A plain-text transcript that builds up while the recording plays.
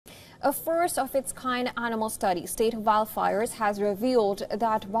A first-of-its-kind animal study, State of Wildfires, has revealed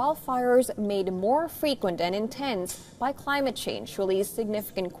that wildfires made more frequent and intense by climate change released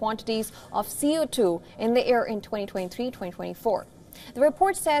significant quantities of CO2 in the air in 2023-2024. The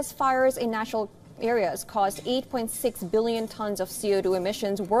report says fires in national areas caused 8.6 billion tons of CO2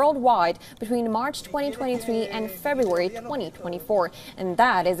 emissions worldwide between March 2023 and February 2024, and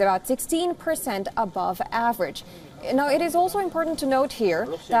that is about 16% above average. Now, it is also important to note here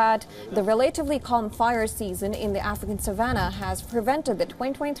that the relatively calm fire season in the African savanna has prevented the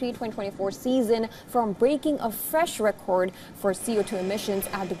 2023-2024 season from breaking a fresh record for CO2 emissions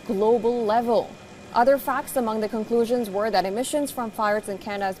at the global level. Other facts among the conclusions were that emissions from fires in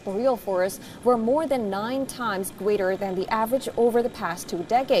Canada's boreal forests were more than 9 times greater than the average over the past 2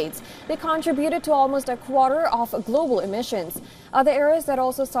 decades. They contributed to almost a quarter of global emissions. Other areas that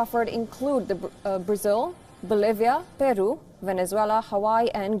also suffered include Brazil, Bolivia, Peru, Venezuela, Hawaii,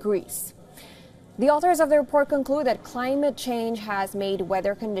 and Greece. The authors of the report conclude that climate change has made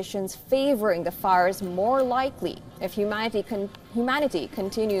weather conditions favoring the fires more likely. If humanity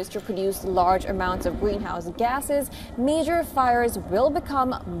continues to produce large amounts of greenhouse gases, major fires will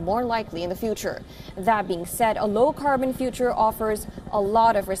become more likely in the future. That being said, a low-carbon future offers a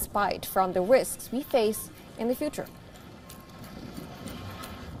lot of respite from the risks we face in the future.